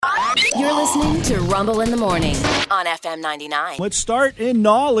You're listening to Rumble in the Morning on FM 99. Let's start in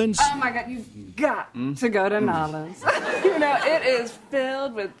Nolans. Oh, my God, you've got to go to Nolans. You know, it is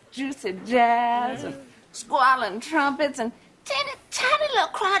filled with juicy jazz and squalling trumpets and tiny little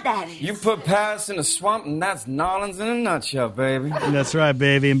crawdaddies. You put Paris in a swamp, and that's Nolans in a nutshell, baby. That's right,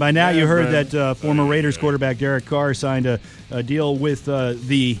 baby. And by now you heard that former Raiders quarterback Derek Carr signed a deal with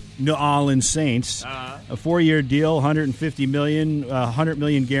the New Orleans Saints. A 4-year deal, $150 million, $100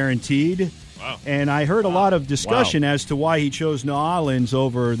 million guaranteed. Wow. And I heard a lot of discussion as to why he chose New Orleans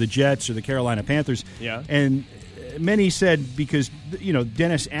over the Jets or the Carolina Panthers. Yeah. And many said because, you know,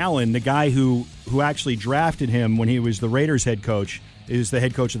 Dennis Allen, the guy who actually drafted him when he was the Raiders head coach, is the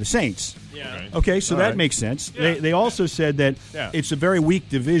head coach of the Saints. Yeah. Okay, so that makes sense. Yeah. They also said that it's a very weak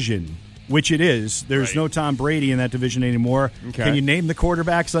division, which it is. There's no Tom Brady in that division anymore. Okay. Can you name the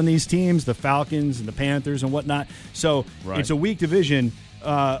quarterbacks on these teams, the Falcons and the Panthers and whatnot? So it's a weak division.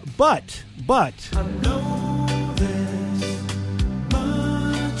 But I know this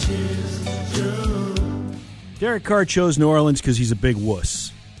much is true. Derek Carr chose New Orleans because he's a big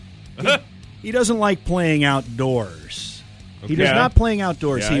wuss. He doesn't like playing outdoors. He does not playing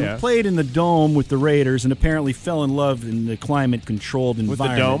outdoors. He played in the Dome with the Raiders and apparently fell in love in the climate-controlled environment.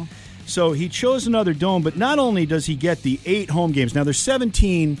 With the Dome? So he chose another Dome, but not only does he get the 8 home games. Now, there's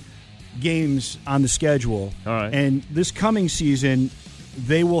 17 games on the schedule. All right. And this coming season,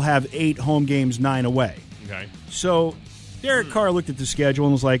 they will have 8 home games, 9 away. Okay. So Derek Carr looked at the schedule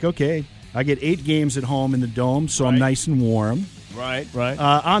and was like, okay, I get 8 games at home in the Dome, so I'm nice and warm. Right.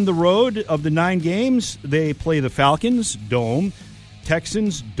 On the road, of the 9 games, they play the Falcons, Dome,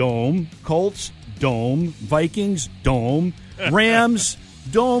 Texans, Dome, Colts, Dome, Vikings, Dome, Rams,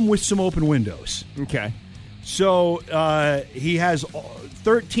 Dome with some open windows. Okay. So he has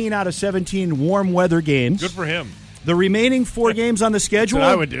 13 out of 17 warm weather games. Good for him. The remaining 4 games on the schedule. That's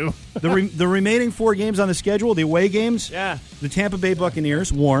what I would do. The remaining 4 games on the schedule, the away games. Yeah. The Tampa Bay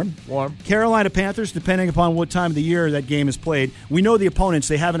Buccaneers, warm. Carolina Panthers, depending upon what time of the year that game is played. We know the opponents.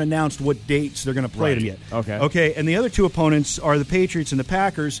 They haven't announced what dates they're going to play them yet. Okay. And the other 2 opponents are the Patriots and the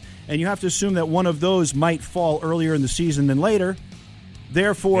Packers, and you have to assume that one of those might fall earlier in the season than later.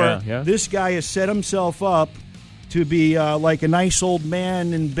 Therefore, this guy has set himself up to be like a nice old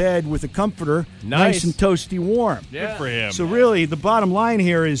man in bed with a comforter, nice and toasty warm. Yeah. Good for him. So really, the bottom line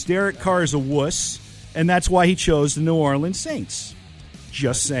here is Derek Carr is a wuss, and that's why he chose the New Orleans Saints.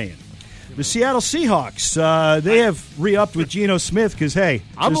 Just saying. The Seattle Seahawks, they have re-upped with Geno Smith because, hey.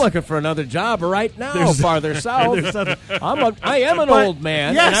 I'm looking for another job right now farther south. I am an old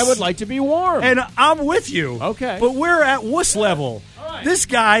man, and I would like to be warm. And I'm with you. Okay. But we're at wuss level. This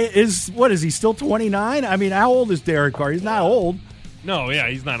guy is, what is he, still 29? I mean, how old is Derek Carr? He's not old. No,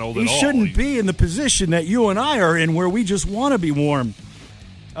 he's not old at all. He shouldn't be in the position that you and I are in where we just want to be warm.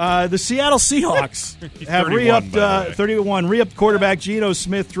 The Seattle Seahawks have re-upped 31. Re-upped quarterback Geno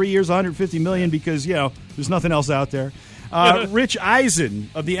Smith, 3 years, $150 million because, you know, there's nothing else out there. Rich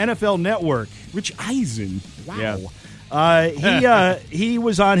Eisen of the NFL Network. Rich Eisen. Wow. He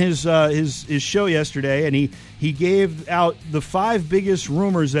was on his show yesterday, and he gave out the 5 biggest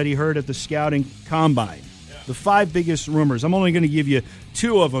rumors that he heard at the scouting combine. Yeah. The 5 biggest rumors. I'm only going to give you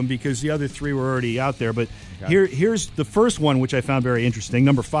 2 of them because the other 3 were already out there. But here's the first one, which I found very interesting.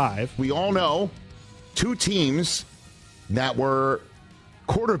 Number 5. We all know 2 teams that were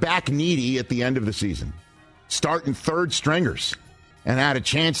quarterback needy at the end of the season, starting 3rd stringers, and had a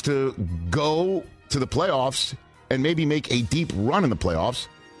chance to go to the playoffs and maybe make a deep run in the playoffs,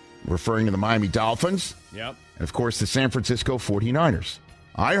 referring to the Miami Dolphins. Yep. And, of course, the San Francisco 49ers.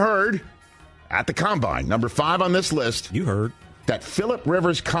 I heard at the Combine, number 5 on this list. You heard. That Phillip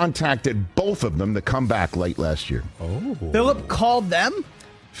Rivers contacted both of them to come back late last year. Oh. Phillip called them?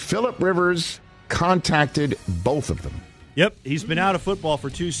 Phillip Rivers contacted both of them. Yep. He's been out of football for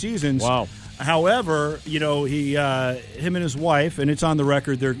 2 seasons. Wow. However, you know, him and his wife, and it's on the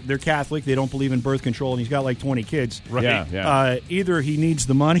record, they're Catholic. They don't believe in birth control, and he's got like 20 kids. Right. Yeah. Either he needs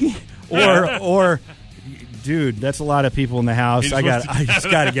the money, or dude, that's a lot of people in the house. I just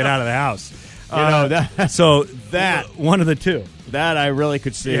got to get out of the house. That one of the 2. That I really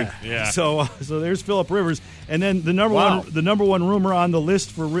could see. Yeah. So there's Phillip Rivers, and then the number one rumor on the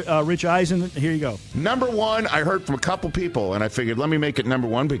list for Rich Eisen. Here you go. Number 1, I heard from a couple people, and I figured let me make it number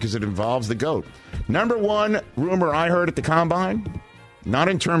 1 because it involves the GOAT. Number 1 rumor I heard at the Combine, not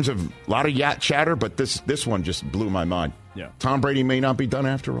in terms of a lot of yacht chatter, but this one just blew my mind. Yeah. Tom Brady may not be done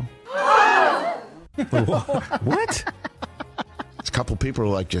after all. What? It's a couple people are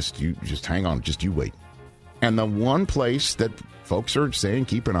like, just hang on, just you wait. And the one place that folks are saying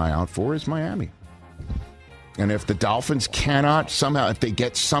keep an eye out for is Miami. And if the Dolphins cannot somehow, if they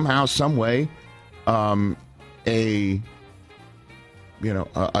get somehow, some way, a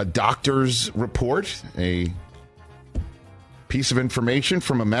doctor's report, a piece of information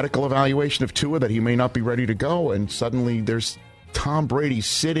from a medical evaluation of Tua that he may not be ready to go, and suddenly there's Tom Brady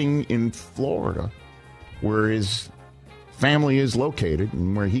sitting in Florida where his family is located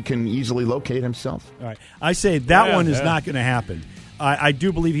and where he can easily locate himself. All right. I say that one is not going to happen. I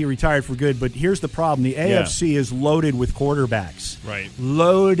do believe he retired for good, but here's the problem. The AFC is loaded with quarterbacks. Right.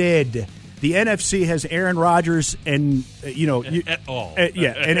 Loaded. The NFC has Aaron Rodgers and, at all. And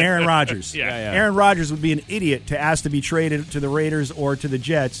Aaron Rodgers. Yeah. Aaron Rodgers would be an idiot to ask to be traded to the Raiders or to the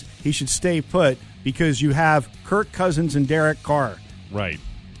Jets. He should stay put because you have Kirk Cousins and Derek Carr. Right.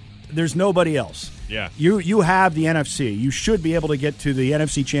 There's nobody else. Yeah. You have the NFC. You should be able to get to the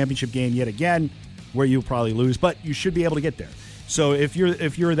NFC Championship game yet again, where you'll probably lose, but you should be able to get there. So if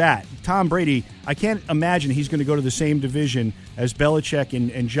you're that, Tom Brady, I can't imagine he's going to go to the same division as Belichick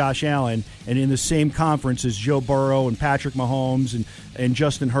and Josh Allen and in the same conference as Joe Burrow and Patrick Mahomes and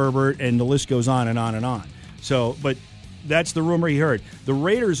Justin Herbert, and the list goes on and on and on. So, but that's the rumor he heard. The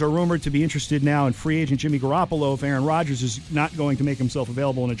Raiders are rumored to be interested now in free agent Jimmy Garoppolo if Aaron Rodgers is not going to make himself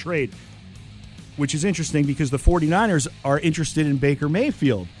available in a trade, which is interesting because the 49ers are interested in Baker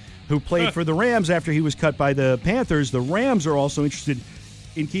Mayfield, who played for the Rams after he was cut by the Panthers. The Rams are also interested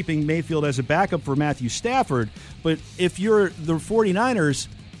in keeping Mayfield as a backup for Matthew Stafford. But if you're the 49ers,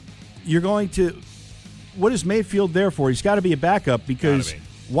 you're going to – what is Mayfield there for? He's got to be a backup because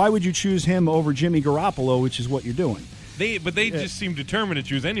why would you choose him over Jimmy Garoppolo, which is what you're doing? They just seem determined to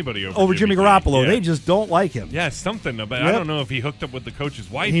choose anybody over Jimmy Garoppolo. They just don't like him. Yeah, something about. I don't know if he hooked up with the coach's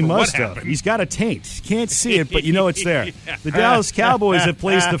wife. He or must what have. happened. He's got a taint. Can't see it, but you know it's there. The Dallas Cowboys have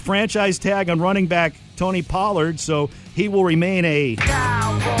placed the franchise tag on running back Tony Pollard, so he will remain a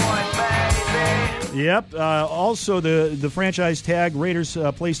Cowboy, baby. Yep. Also, the franchise tag Raiders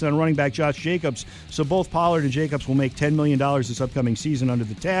placed on running back Josh Jacobs, so both Pollard and Jacobs will make $10 million this upcoming season under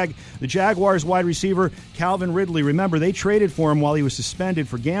the tag. The Jaguars wide receiver Calvin Ridley, remember, they traded for him while he was suspended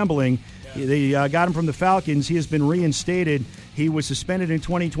for gambling. They got him from the Falcons. He has been reinstated. He was suspended in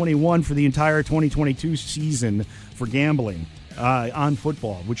 2021 for the entire 2022 season for gambling on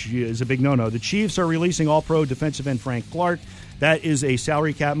football, which is a big no-no. The Chiefs are releasing all-pro defensive end Frank Clark. That is a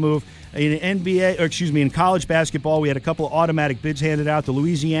salary cap move. In college basketball, we had a couple of automatic bids handed out. The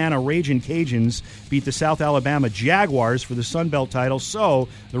Louisiana Ragin' Cajuns beat the South Alabama Jaguars for the Sun Belt title, so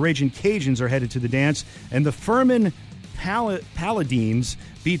the Ragin' Cajuns are headed to the dance. And the Furman Paladins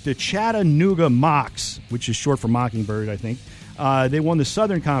beat the Chattanooga Mocs, which is short for Mockingbird, I think. They won the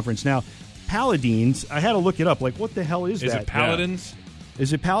Southern Conference. Now, Paladins, I had to look it up. Like, what the hell is that? Is it Paladins? Yeah.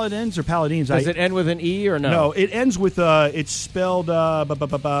 Is it Paladins or Paladins? Does it end with an E or no? No, it ends with, it's spelled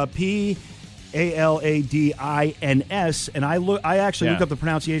P-A-L-A-D-I-N-S, and I actually looked up the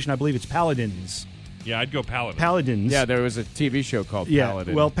pronunciation. I believe it's Paladins. Yeah, I'd go Paladins. Paladins. Yeah, there was a TV show called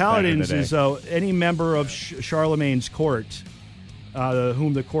Paladins. Well, Paladins is any member of Charlemagne's court,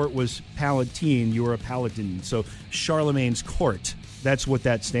 whom the court was Palatine, you were a Paladin. So Charlemagne's court. That's what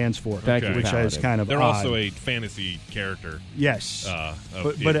that stands for, which is kind of They're odd. also a fantasy character. Yes.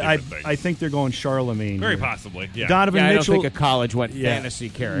 But I think they're going Charlemagne. Very here. possibly, yeah. Donovan I Mitchell. don't think a college went fantasy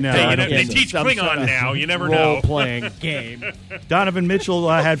character. No, they teach Klingon now. You never know. Role-playing game. Donovan Mitchell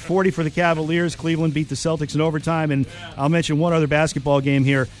had 40 for the Cavaliers. Cleveland beat the Celtics in overtime. And I'll mention one other basketball game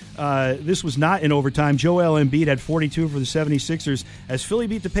here. This was not in overtime. Joel Embiid had 42 for the 76ers as Philly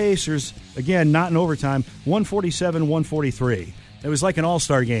beat the Pacers, again, not in overtime, 147-143. It was like an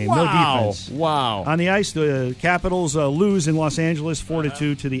all-star game. Wow. No defense. Wow. On the ice, the Capitals lose in Los Angeles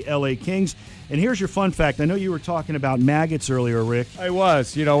 4-2 to the L.A. Kings. And here's your fun fact. I know you were talking about maggots earlier, Rick. I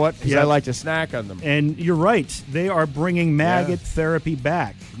was. You know what? Because I like to snack on them. And you're right. They are bringing maggot therapy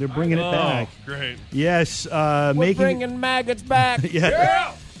back. They're bringing it back. Great. Yes. We're bringing maggots back.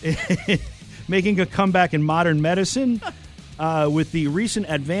 Yeah. Making a comeback in modern medicine with the recent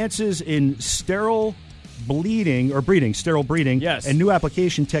advances in sterile breeding, and new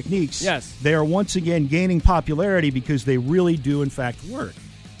application techniques. Yes. They are once again gaining popularity because they really do, in fact, work.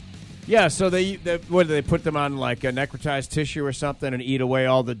 Yeah, so they what do they put them on, like a necrotized tissue or something, and eat away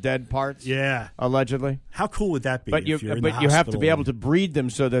all the dead parts? Yeah, allegedly. How cool would that be? But you have to be able to breed them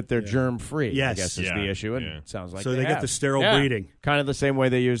so that they're germ free. Yes, I guess is the issue. And it sounds like so they get the sterile breeding, kind of the same way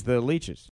they use the leeches.